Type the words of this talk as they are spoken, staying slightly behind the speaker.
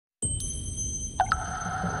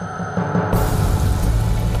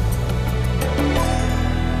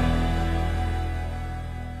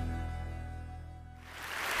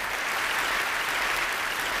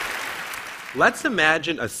Let's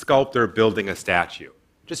imagine a sculptor building a statue,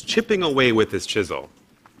 just chipping away with his chisel.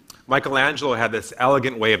 Michelangelo had this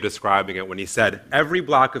elegant way of describing it when he said, every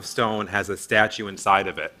block of stone has a statue inside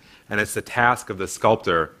of it, and it's the task of the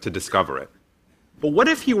sculptor to discover it. But what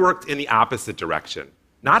if he worked in the opposite direction?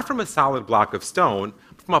 Not from a solid block of stone,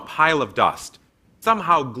 but from a pile of dust,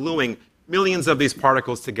 somehow gluing millions of these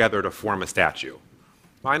particles together to form a statue.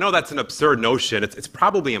 Well, I know that's an absurd notion. It's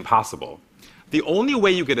probably impossible. The only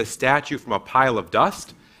way you get a statue from a pile of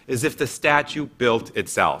dust is if the statue built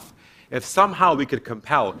itself. If somehow we could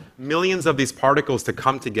compel millions of these particles to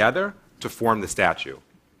come together to form the statue.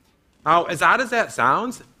 Now, as odd as that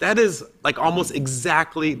sounds, that is like almost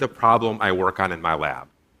exactly the problem I work on in my lab.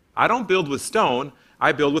 I don't build with stone,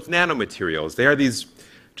 I build with nanomaterials. They are these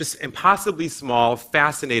just impossibly small,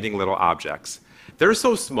 fascinating little objects. They're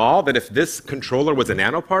so small that if this controller was a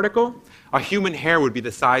nanoparticle, a human hair would be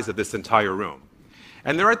the size of this entire room.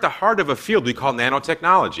 And they're at the heart of a field we call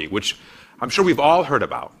nanotechnology, which I'm sure we've all heard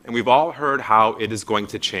about, and we've all heard how it is going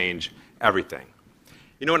to change everything.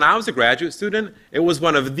 You know, when I was a graduate student, it was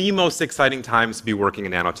one of the most exciting times to be working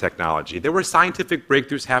in nanotechnology. There were scientific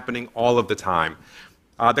breakthroughs happening all of the time.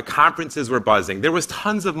 The conferences were buzzing. There was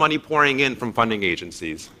tons of money pouring in from funding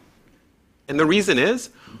agencies. And the reason is,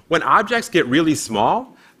 when objects get really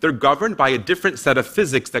small, they're governed by a different set of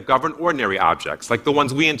physics that govern ordinary objects, like the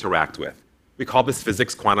ones we interact with. We call this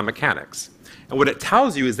physics quantum mechanics. And what it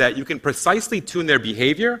tells you is that you can precisely tune their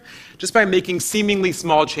behavior just by making seemingly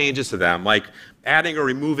small changes to them, like adding or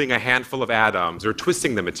removing a handful of atoms or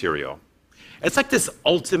twisting the material. It's like this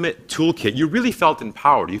ultimate toolkit. You really felt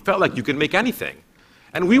empowered. You felt like you could make anything.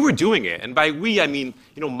 And we were doing it. And by we, I mean,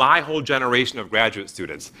 my whole generation of graduate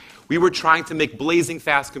students. We were trying to make blazing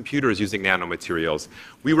fast computers using nanomaterials.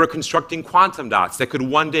 We were constructing quantum dots that could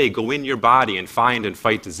one day go in your body and find and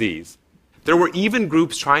fight disease. There were even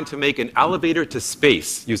groups trying to make an elevator to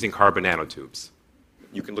space using carbon nanotubes.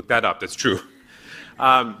 You can look that up, that's true.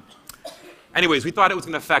 Anyways, we thought it was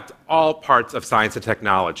going to affect all parts of science and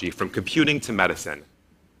technology, from computing to medicine.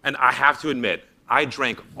 And I have to admit, I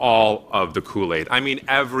drank all of the Kool-Aid. I mean,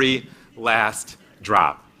 every last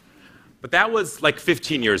drop. But that was like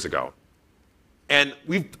 15 years ago. And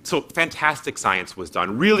so fantastic science was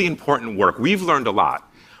done, really important work. We've learned a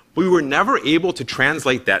lot. But we were never able to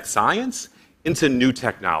translate that science into new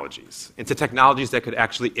technologies, into technologies that could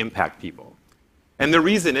actually impact people. And the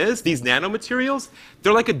reason is, these nanomaterials,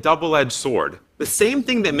 they're like a double-edged sword. The same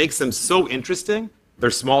thing that makes them so interesting,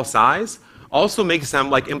 their small size, also makes them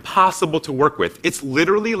like impossible to work with. It's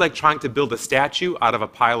literally like trying to build a statue out of a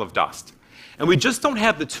pile of dust. And we just don't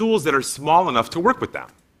have the tools that are small enough to work with them.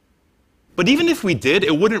 But even if we did,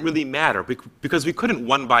 it wouldn't really matter because we couldn't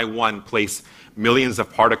one by one place millions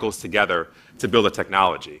of particles together to build a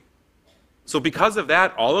technology. So because of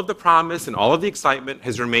that, all of the promise and all of the excitement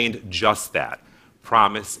has remained just that,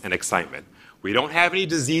 promise and excitement. We don't have any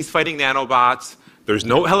disease-fighting nanobots, there's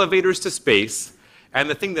no elevators to space, and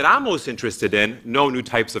the thing that I'm most interested in, no new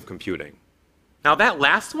types of computing. Now that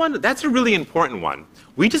last one, that's a really important one.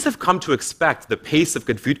 We just have come to expect the pace of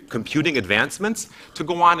computing advancements to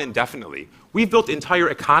go on indefinitely. We've built entire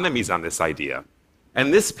economies on this idea.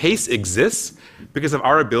 And this pace exists because of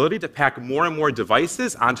our ability to pack more and more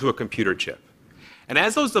devices onto a computer chip. And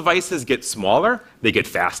as those devices get smaller, they get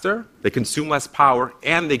faster, they consume less power,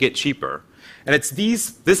 and they get cheaper. And it's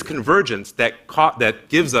this convergence that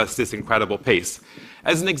gives us this incredible pace.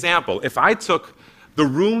 As an example, if I took the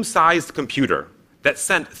room-sized computer that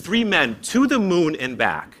sent 3 men to the moon and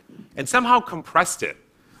back and somehow compressed it,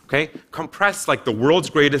 compressed like the world's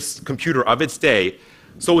greatest computer of its day,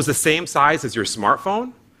 so it was the same size as your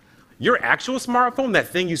smartphone, your actual smartphone, that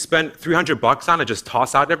thing you spent $300 on and just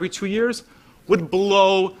toss out every 2 years, would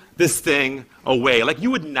blow this thing away. Like,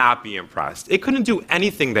 you would not be impressed. It couldn't do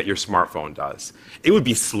anything that your smartphone does. It would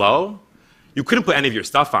be slow. You couldn't put any of your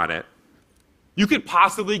stuff on it. You could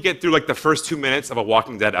possibly get through like the first 2 minutes of a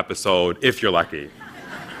Walking Dead episode if you're lucky.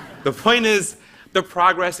 The point is, the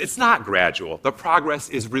progress, it's not gradual. The progress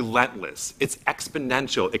is relentless. It's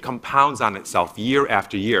exponential. It compounds on itself year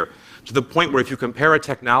after year, to the point where if you compare a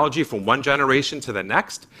technology from one generation to the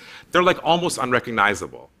next, they're like almost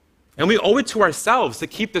unrecognizable. And we owe it to ourselves to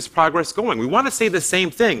keep this progress going. We want to say the same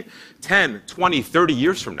thing 10, 20, 30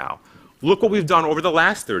 years from now. Look what we've done over the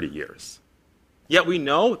last 30 years. Yet we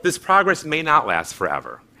know this progress may not last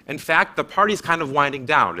forever. In fact, the party's kind of winding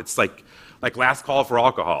down. It's like last call for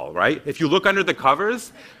alcohol, right? If you look under the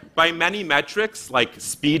covers, by many metrics like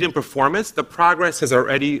speed and performance, the progress has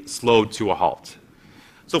already slowed to a halt.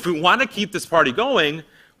 So if we want to keep this party going,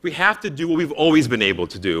 we have to do what we've always been able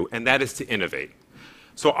to do, and that is to innovate.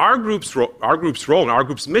 So our group's role and our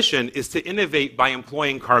group's mission is to innovate by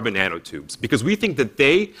employing carbon nanotubes, because we think that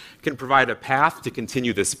they can provide a path to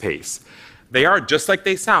continue this pace. They are just like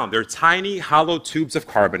they sound. They're tiny, hollow tubes of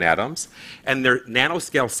carbon atoms, and their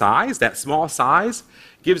nanoscale size, that small size,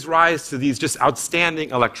 gives rise to these just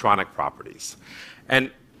outstanding electronic properties.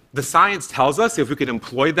 And the science tells us if we could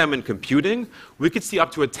employ them in computing, we could see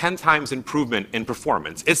up to a 10 times improvement in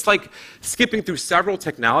performance. It's like skipping through several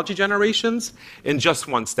technology generations in just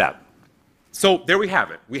one step. So there we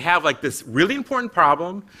have it. We have like this really important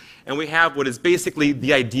problem, and we have what is basically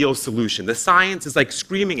the ideal solution. The science is like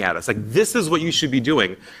screaming at us, like this is what you should be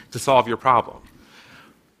doing to solve your problem.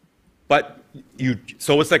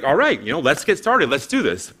 So it's like, all right, let's get started, let's do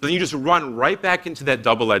this. But then you just run right back into that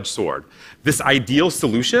double-edged sword. This ideal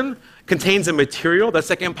solution contains a material that's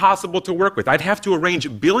like impossible to work with. I'd have to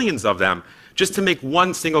arrange billions of them just to make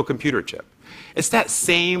one single computer chip. It's that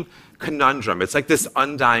same conundrum. It's like this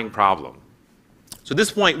undying problem. So at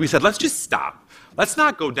this point, we said, let's just stop. Let's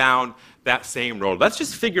not go down that same road. Let's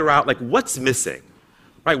just figure out like what's missing,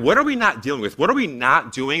 right? What are we not dealing with? What are we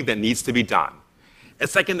not doing that needs to be done?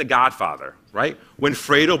 It's like in The Godfather, right? When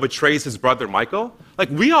Fredo betrays his brother Michael, like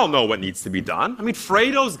we all know what needs to be done. I mean,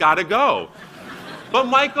 Fredo's got to go. But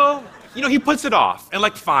Michael, he puts it off. And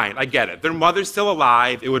like, fine, I get it. Their mother's still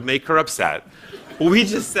alive. It would make her upset. But we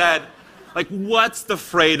just said, like, what's the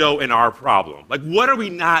Fredo in our problem? Like, what are we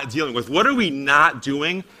not dealing with? What are we not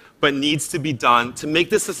doing but needs to be done to make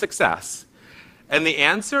this a success? And the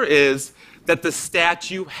answer is that the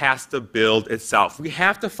statue has to build itself. We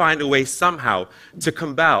have to find a way somehow to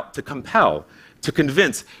compel, to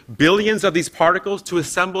convince billions of these particles to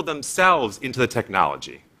assemble themselves into the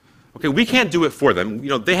technology. Okay, we can't do it for them.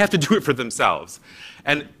 They have to do it for themselves.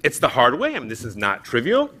 And it's the hard way. I mean, this is not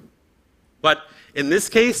trivial. But in this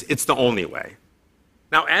case, it's the only way.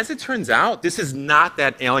 Now, as it turns out, this is not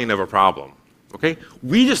that alien of a problem. Okay?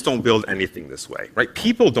 We just don't build anything this way, right?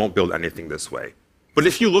 People don't build anything this way. But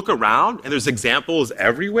if you look around, and there's examples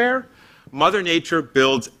everywhere, Mother Nature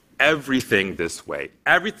builds everything this way.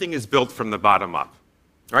 Everything is built from the bottom up,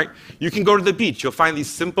 right? You can go to the beach. You'll find these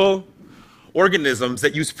simple organisms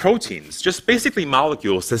that use proteins, just basically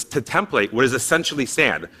molecules to template what is essentially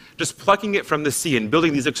sand, just plucking it from the sea and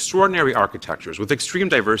building these extraordinary architectures with extreme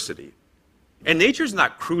diversity. And nature's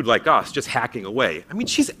not crude like us, just hacking away. I mean,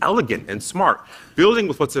 she's elegant and smart, building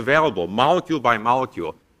with what's available, molecule by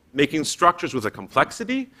molecule, making structures with a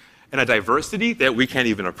complexity and a diversity that we can't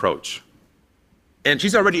even approach. And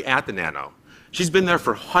she's already at the nano. She's been there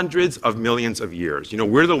for hundreds of millions of years.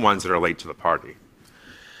 We're the ones that are late to the party.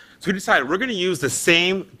 So we decided we're going to use the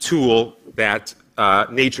same tool that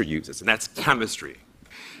nature uses, and that's chemistry.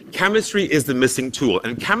 Chemistry is the missing tool,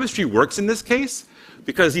 and chemistry works in this case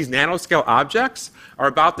because these nanoscale objects are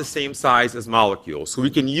about the same size as molecules, so we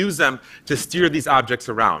can use them to steer these objects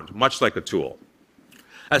around, much like a tool.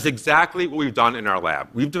 That's exactly what we've done in our lab.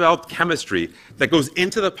 We've developed chemistry that goes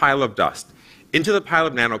into the pile of dust, into the pile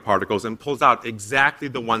of nanoparticles, and pulls out exactly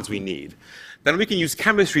the ones we need. Then we can use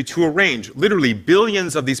chemistry to arrange literally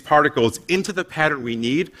billions of these particles into the pattern we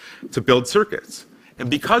need to build circuits. And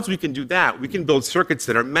because we can do that, we can build circuits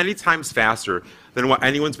that are many times faster than what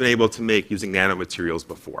anyone's been able to make using nanomaterials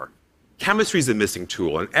before. Chemistry is a missing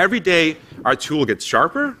tool, and every day our tool gets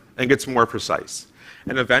sharper and gets more precise.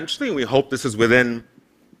 And eventually, and we hope this is within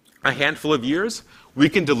a handful of years, we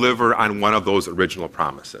can deliver on one of those original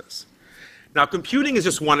promises. Now, computing is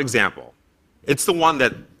just one example. It's the one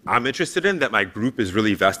that I'm interested in, that my group is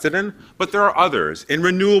really vested in, but there are others in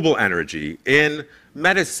renewable energy, in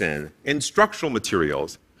medicine, in structural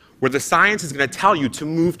materials, where the science is going to tell you to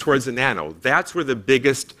move towards the nano. That's where the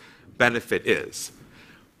biggest benefit is.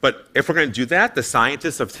 But if we're going to do that, the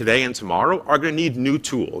scientists of today and tomorrow are going to need new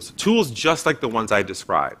tools just like the ones I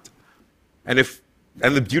described. And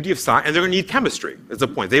the beauty of science, and they're going to need chemistry, is the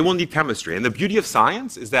point. They will need chemistry. And the beauty of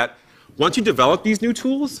science is that once you develop these new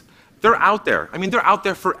tools, they're out there. I mean, they're out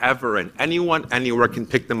there forever, and anyone, anywhere can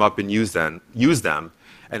pick them up and use them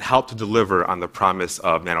and help to deliver on the promise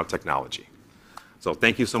of nanotechnology. So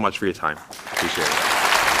thank you so much for your time. Appreciate it.